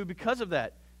need to do because of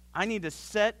that? I need to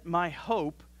set my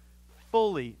hope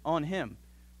fully on Him.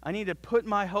 I need to put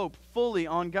my hope fully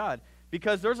on God,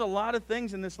 because there's a lot of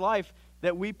things in this life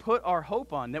that we put our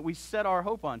hope on, that we set our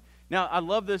hope on. Now, I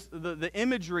love this, the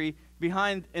imagery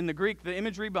behind, in the Greek, the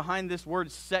imagery behind this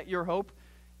word, set your hope.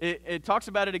 It talks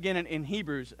about it again in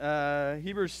Hebrews.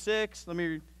 Hebrews 6, let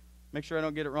me make sure I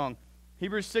don't get it wrong.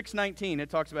 Hebrews 6:19, it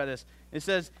talks about this. It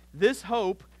says, this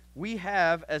hope we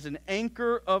have as an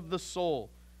anchor of the soul,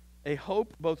 a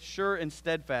hope both sure and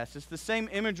steadfast. It's the same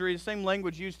imagery, the same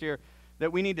language used here,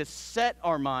 that we need to set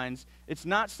our minds. It's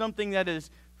not something that is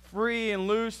free and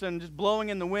loose and just blowing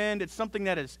in the wind. It's something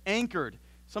that is anchored,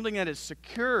 something that is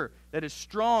secure, that is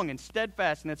strong and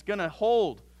steadfast, and it's going to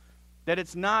hold. That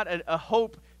it's not a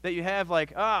hope that you have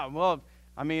like, well,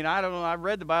 I mean, I don't know, I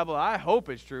read the Bible, I hope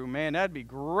it's true. Man, that'd be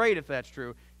great if that's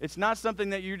true. It's not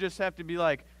something that you just have to be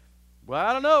like, well,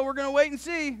 I don't know, we're going to wait and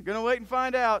see, going to wait and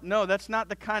find out. No, that's not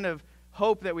the kind of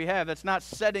hope that we have. That's not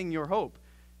setting your hope.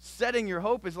 Setting your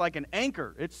hope is like an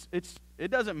anchor. It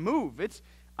doesn't move.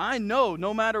 I know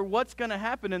no matter what's going to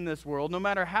happen in this world, no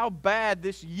matter how bad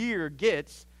this year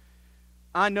gets,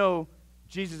 I know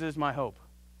Jesus is my hope.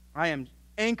 I am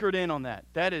anchored in on that.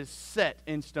 That is set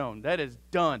in stone. That is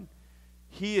done.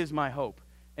 He is my hope.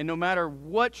 And no matter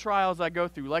what trials I go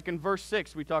through, like in verse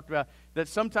 6 we talked about, that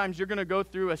sometimes you're going to go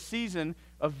through a season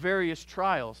of various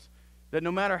trials. That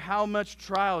no matter how much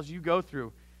trials you go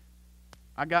through,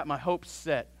 I got my hope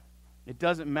set. It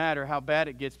doesn't matter how bad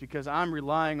it gets because I'm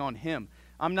relying on Him.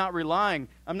 I'm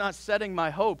not setting my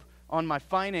hope on my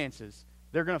finances.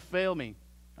 They're going to fail me.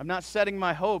 I'm not setting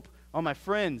my hope on my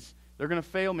friends. They're going to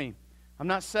fail me. I'm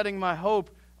not setting my hope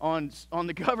on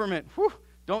the government. Whew,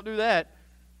 don't do that.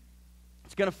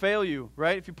 It's going to fail you,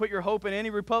 right? If you put your hope in any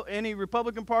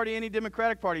Republican Party, any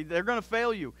Democratic Party, they're going to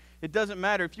fail you. It doesn't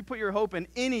matter. If you put your hope in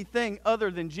anything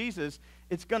other than Jesus,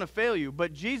 it's going to fail you.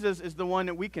 But Jesus is the one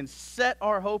that we can set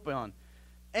our hope on.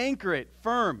 Anchor it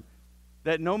firm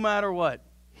that no matter what,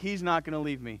 He's not going to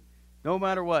leave me. No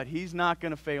matter what, He's not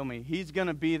going to fail me. He's going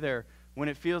to be there when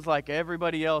it feels like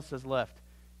everybody else has left.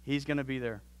 He's going to be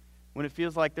there. When it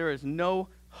feels like there is no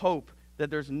hope, that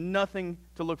there's nothing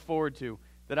to look forward to,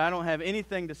 that I don't have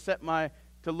anything to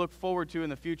look forward to in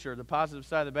the future, the positive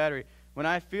side of the battery. When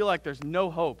I feel like there's no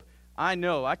hope, I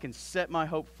know I can set my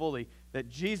hope fully that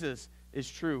Jesus is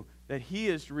true, that He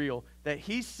is real, that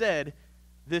He said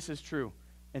this is true.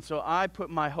 And so I put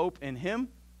my hope in Him,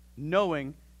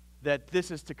 knowing that this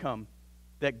is to come,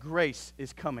 that grace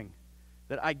is coming,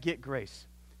 that I get grace,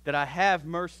 that I have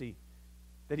mercy,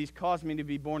 that He's caused me to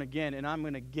be born again, and I'm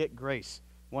going to get grace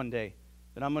one day,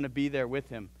 that I'm going to be there with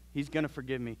Him. He's going to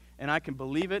forgive me. And I can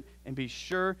believe it and be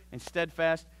sure and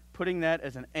steadfast, putting that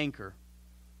as an anchor.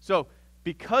 So,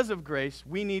 because of grace,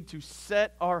 we need to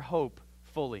set our hope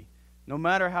fully. No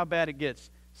matter how bad it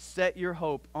gets, set your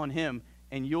hope on Him,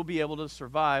 and you'll be able to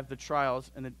survive the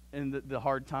trials and the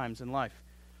hard times in life.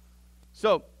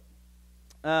 So,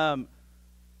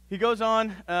 he goes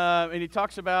on, and he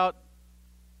talks about,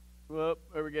 there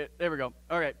we go.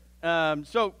 All right.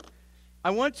 So,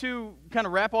 I want to kind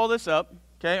of wrap all this up.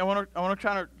 Okay, I want to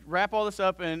try to wrap all this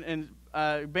up, and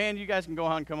band, you guys can go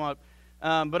on and come up.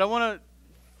 But I want to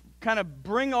kind of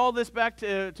bring all this back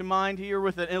to mind here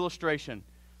with an illustration,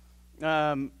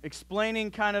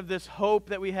 explaining kind of this hope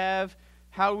that we have.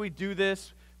 How do we do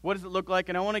this? What does it look like?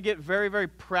 And I want to get very, very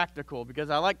practical because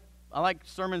I like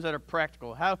sermons that are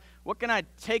practical. What can I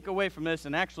take away from this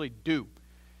and actually do?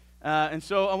 And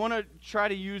so I want to try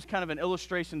to use kind of an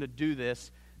illustration to do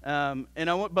this.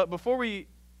 But before we,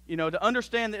 to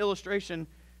understand the illustration,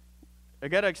 I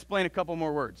got to explain a couple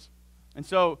more words. And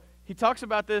so he talks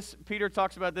about this, Peter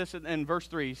talks about this in verse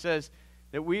 3. He says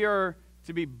that we are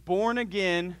to be born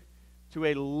again to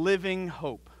a living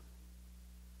hope.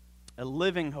 A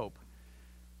living hope.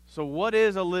 So what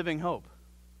is a living hope?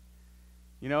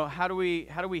 How do we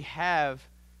have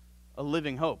a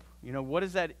living hope? What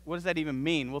does that even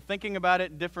mean? Well, thinking about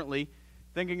it differently,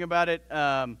 thinking about it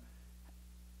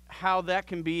how that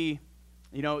can be,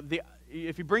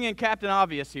 if you bring in Captain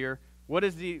Obvious here, what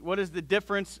is the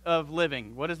difference of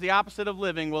living? What is the opposite of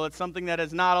living? Well, it's something that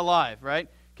is not alive, right?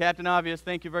 Captain Obvious,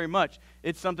 thank you very much.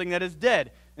 It's something that is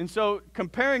dead. And so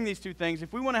comparing these two things,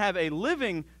 if we want to have a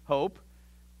living hope,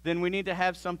 then we need to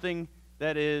have something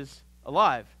that is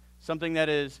alive, something that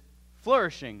is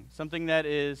flourishing, something that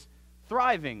is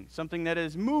thriving, something that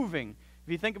is moving.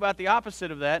 If you think about the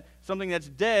opposite of that, something that's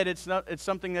dead, it's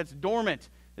something that's dormant.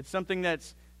 It's something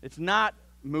it's not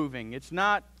moving. It's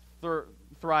not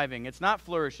thriving. It's not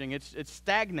flourishing. It's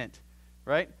stagnant,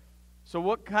 right? So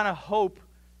what kind of hope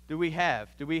do we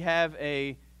have? Do we have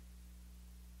a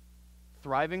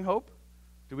thriving hope?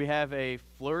 Do we have a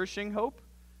flourishing hope?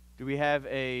 Do we have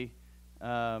an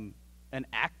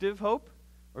active hope?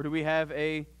 Or do we have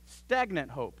a stagnant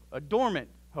hope, a dormant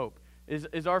hope?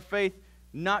 Is our faith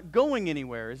not going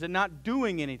anywhere? Is it not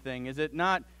doing anything? Is it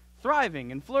not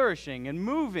thriving and flourishing and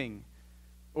moving?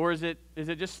 Or is it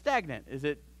just stagnant? Is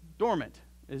it dormant?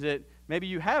 Is it maybe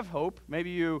you have hope?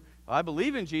 Maybe I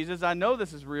believe in Jesus. I know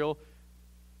this is real,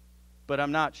 but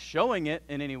I'm not showing it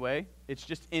in any way. It's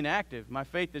just inactive. My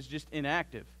faith is just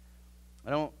inactive. I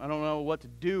don't know what to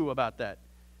do about that.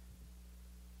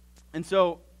 And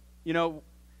so,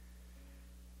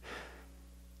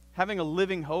 having a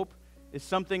living hope is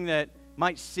something that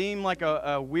might seem like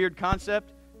a weird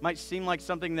concept, might seem like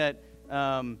something that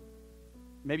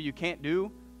maybe you can't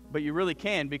do, but you really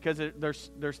can, because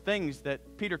there's things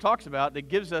that Peter talks about that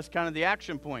gives us kind of the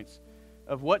action points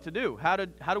of what to do. How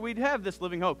do we have this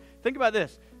living hope? Think about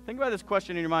this. Think about this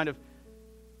question in your mind of,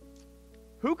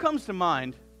 who comes to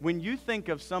mind when you think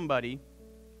of somebody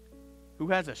who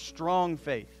has a strong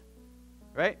faith,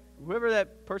 right? Whoever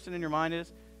that person in your mind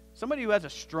is, somebody who has a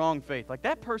strong faith. Like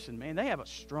that person, man, they have a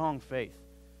strong faith.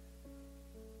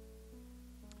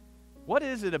 What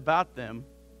is it about them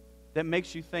that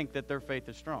makes you think that their faith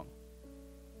is strong?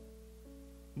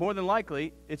 More than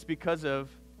likely, it's because of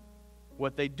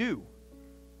what they do.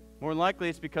 More than likely,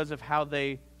 it's because of how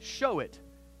they show it,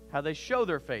 how they show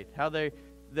their faith,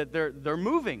 that they're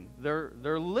moving, they're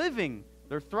living,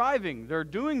 they're thriving, they're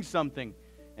doing something.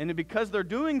 And because they're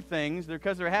doing things,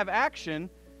 because they have action,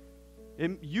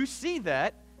 you see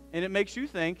that, and it makes you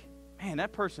think, man,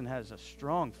 that person has a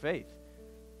strong faith.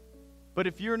 But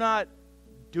if you're not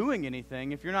doing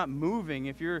anything, if you're not moving,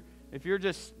 if you're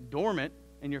just dormant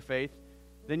in your faith,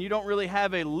 then you don't really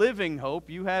have a living hope.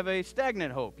 You have a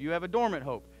stagnant hope. You have a dormant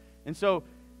hope. And so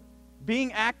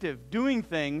being active, doing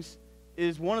things,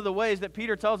 is one of the ways that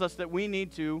Peter tells us that we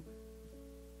need to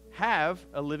have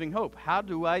a living hope. How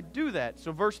do I do that?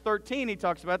 So verse 13, he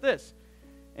talks about this.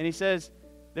 And he says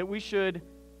that we should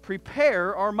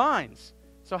prepare our minds.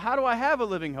 So how do I have a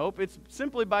living hope? It's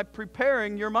simply by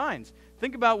preparing your minds.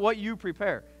 Think about what you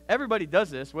prepare. Everybody does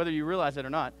this, whether you realize it or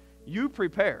not. You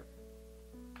prepare.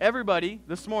 Everybody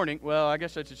this morning, well, I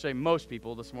guess I should say most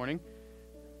people this morning,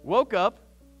 woke up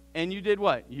and you did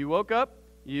what? You woke up,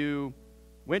 you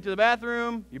went to the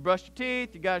bathroom, you brushed your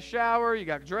teeth, you got a shower, you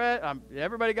got dressed,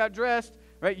 everybody got dressed,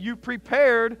 right? You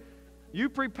prepared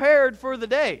for the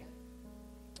day.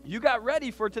 You got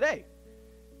ready for today.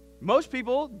 Most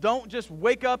people don't just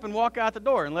wake up and walk out the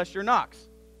door unless you're Knox.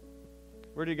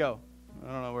 Where'd he go?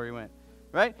 I don't know where he went,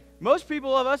 right? Most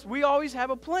people of us, we always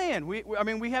have a plan. We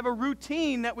have a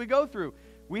routine that we go through.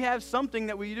 We have something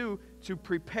that we do to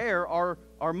prepare our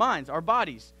minds, our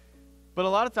bodies. But a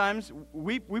lot of times,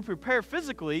 we prepare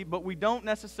physically, but we don't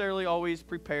necessarily always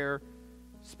prepare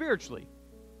spiritually.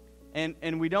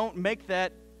 And we don't make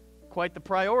that quite the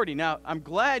priority. Now, I'm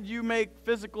glad you make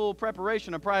physical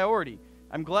preparation a priority.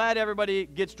 I'm glad everybody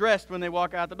gets dressed when they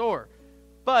walk out the door.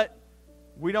 But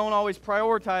we don't always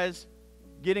prioritize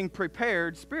getting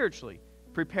prepared spiritually,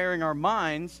 preparing our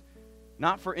minds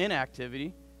not for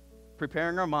inactivity,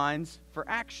 preparing our minds for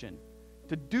action,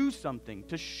 to do something,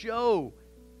 to show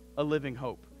a living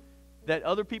hope. That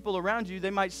other people around you, they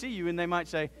might see you and they might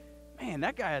say, man,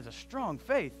 that guy has a strong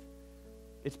faith.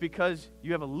 It's because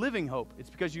you have a living hope. It's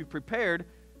because you've prepared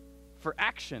for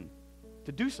action,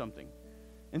 to do something.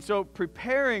 And so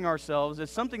preparing ourselves is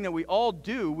something that we all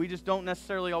do. We just don't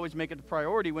necessarily always make it a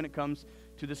priority when it comes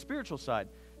to the spiritual side.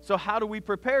 So how do we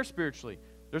prepare spiritually?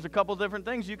 There's a couple different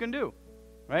things you can do,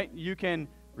 right? You can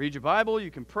read your Bible,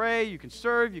 you can pray, you can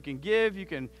serve, you can give, you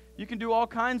can do all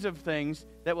kinds of things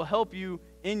that will help you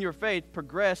in your faith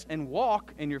progress and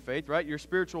walk in your faith, right? Your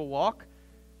spiritual walk.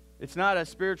 It's not a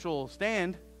spiritual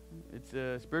stand. It's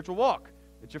a spiritual walk.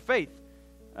 It's your faith.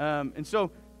 And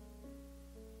so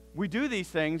we do these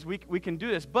things. We can do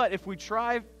this. But if we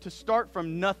try to start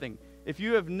from nothing, if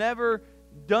you have never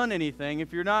done anything,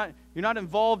 if you're not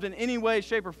involved in any way,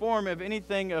 shape, or form of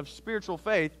anything of spiritual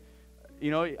faith,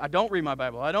 I don't read my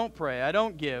Bible, I don't pray, I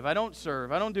don't give, I don't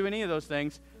serve, I don't do any of those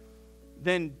things,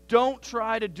 then don't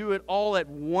try to do it all at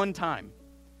one time.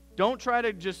 Don't try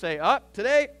to just say,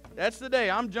 today, that's the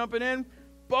day, I'm jumping in,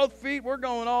 both feet, we're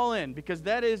going all in, because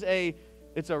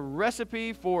it's a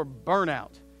recipe for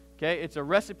burnout, okay? It's a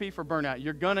recipe for burnout.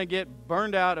 You're going to get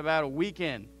burned out about a week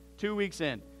in, 2 weeks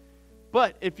in.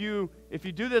 But if you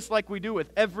do this like we do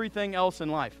with everything else in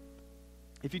life,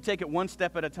 if you take it one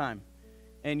step at a time,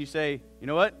 and you say, you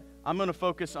know what, I'm going to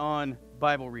focus on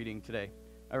Bible reading today.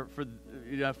 Or for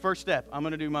first step, I'm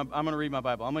going to read my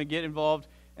Bible. I'm going to get involved,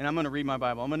 and I'm going to read my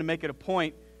Bible. I'm going to make it a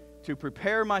point to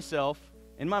prepare myself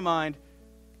in my mind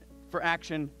for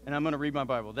action, and I'm going to read my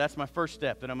Bible. That's my first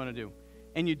step that I'm going to do.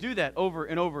 And you do that over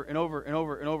and over and over and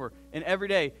over and over. And every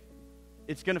day,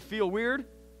 it's going to feel weird,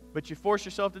 but you force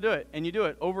yourself to do it. And you do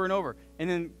it over and over. And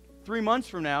then 3 months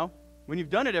from now, when you've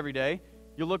done it every day,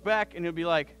 you'll look back and you'll be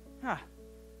like, it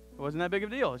wasn't that big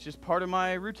of a deal. It's just part of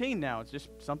my routine now. It's just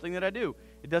something that I do.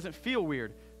 It doesn't feel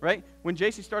weird, right? When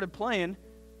JC started playing,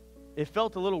 it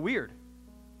felt a little weird.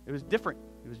 It was different.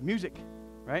 It was music,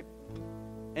 right?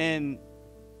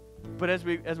 But as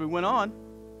we went on,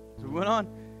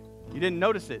 you didn't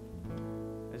notice it.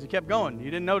 As you kept going, you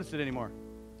didn't notice it anymore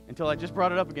until I just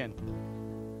brought it up again.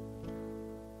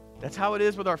 That's how it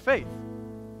is with our faith.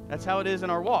 That's how it is in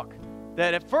our walk.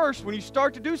 That at first, when you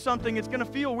start to do something, it's going to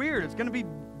feel weird. It's going to be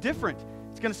different.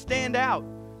 It's going to stand out.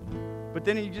 But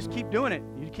then you just keep doing it.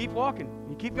 You keep walking.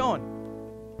 You keep going.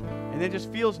 And it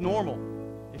just feels normal.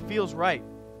 It feels right.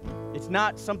 It's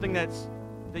not something that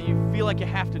you feel like you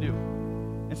have to do.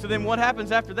 And so then what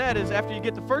happens after that is after you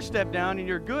get the first step down and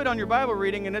you're good on your Bible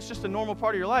reading and it's just a normal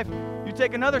part of your life, you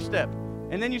take another step.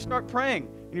 And then you start praying.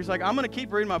 And you're just like, I'm going to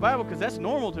keep reading my Bible because that's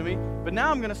normal to me. But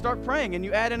now I'm going to start praying. And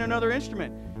you add in another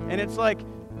instrument. And it's like,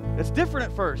 it's different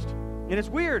at first. And it's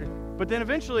weird. But then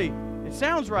eventually it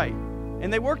sounds right.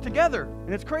 And they work together.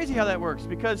 And it's crazy how that works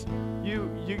because you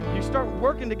start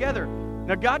working together.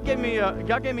 Now, God gave me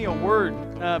a word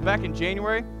back in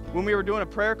January when we were doing a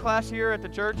prayer class here at the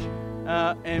church.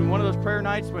 And one of those prayer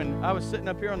nights when I was sitting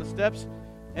up here on the steps.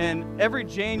 And every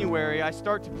January, I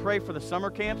start to pray for the summer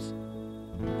camps.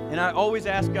 And I always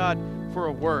ask God for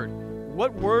a word.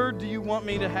 What word do you want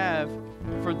me to have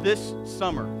for this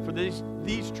summer, for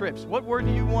these trips? What word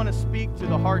do you want to speak to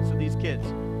the hearts of these kids?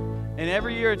 And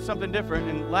every year it's something different.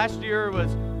 And last year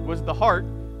was the heart.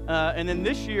 And then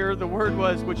this year the word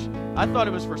was, which I thought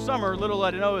it was for summer, little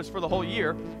I didn't know it was for the whole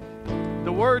year.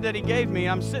 The word that he gave me,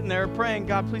 I'm sitting there praying,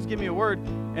 God, please give me a word.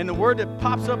 And the word that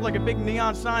pops up like a big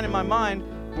neon sign in my mind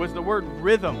was the word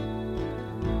rhythm.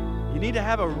 You need to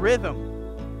have a rhythm.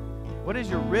 What is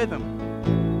your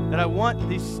rhythm? That I want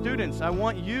these students, I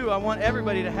want you, I want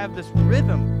everybody to have this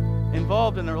rhythm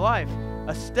involved in their life.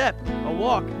 A step, a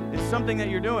walk is something that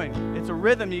you're doing. It's a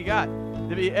rhythm you got.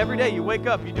 Every day you wake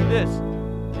up, you do this.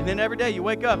 And then every day you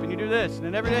wake up and you do this. And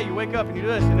then every day you wake up and you do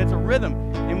this. And it's a rhythm.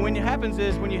 And what happens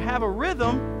is when you have a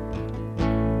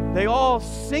rhythm, they all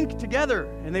sync together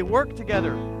and they work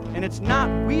together. And it's not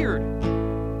weird.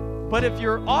 But if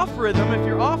you're off rhythm, if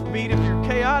you're offbeat, if you're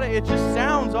chaotic, it just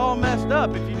sounds all messed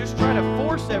up. If you just try to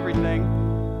force everything,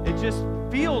 it just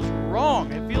feels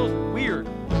wrong. It feels weird.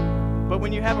 But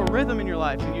when you have a rhythm in your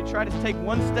life and you try to take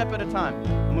one step at a time,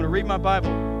 I'm going to read my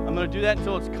Bible. I'm going to do that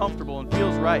until it's comfortable and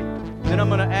feels right. Then I'm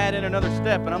going to add in another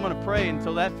step and I'm going to pray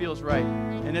until that feels right.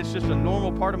 And it's just a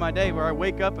normal part of my day where I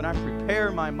wake up and I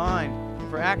prepare my mind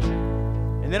for action.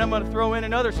 And then I'm going to throw in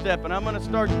another step and I'm going to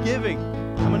start giving.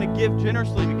 I'm going to give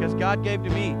generously because God gave to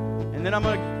me. And then I'm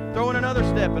going to throw in another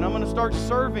step and I'm going to start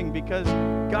serving because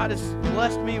God has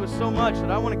blessed me with so much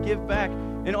that I want to give back.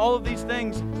 And all of these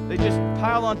things, they just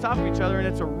pile on top of each other, and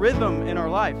it's a rhythm in our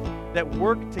life that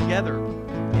work together.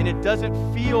 And it doesn't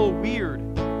feel weird.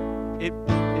 It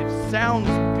sounds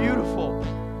beautiful,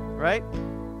 right?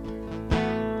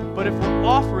 But if we're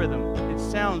off rhythm, it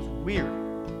sounds weird.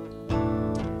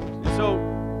 And so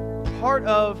part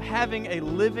of having a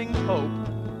living hope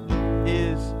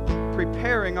is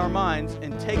preparing our minds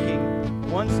and taking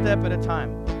one step at a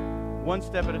time. One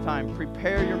step at a time.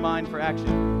 Prepare your mind for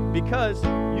action. Because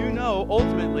you know,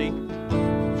 ultimately,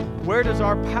 where does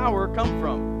our power come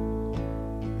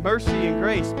from? Mercy and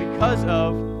grace because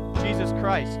of Jesus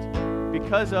Christ.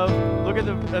 Because of, look at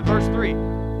verse 3.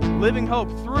 Living hope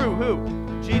through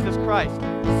who? Jesus Christ.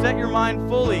 Set your mind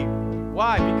fully.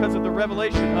 Why? Because of the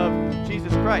revelation of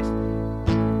Jesus Christ.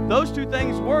 Those two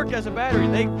things work as a battery.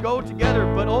 They go together,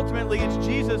 but ultimately it's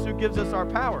Jesus who gives us our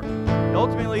power.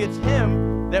 Ultimately it's Him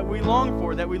that we long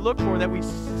for, that we look for, that we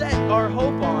set our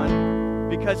hope on,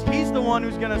 because He's the one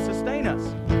who's going to sustain us.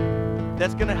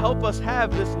 That's going to help us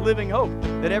have this living hope.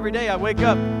 That every day I wake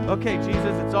up, okay,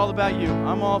 Jesus, it's all about you.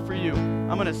 I'm all for you.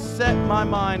 I'm going to set my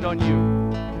mind on you.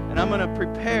 And I'm going to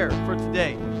prepare for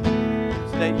today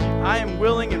so that I am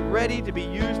willing and ready to be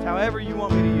used however you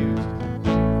want me to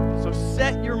use. So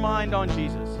set your mind on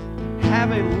Jesus.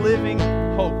 Have a living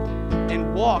hope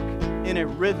and walk in a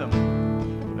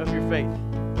rhythm of your faith.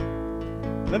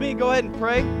 Let me go ahead and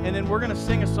pray, and then we're going to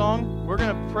sing a song. We're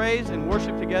going to praise and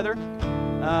worship together.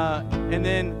 And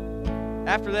then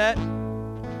after that,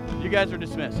 you guys are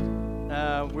dismissed.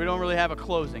 We don't really have a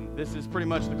closing. This is pretty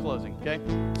much the closing, okay?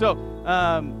 So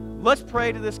let's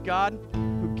pray to this God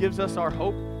who gives us our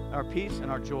hope, our peace, and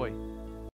our joy.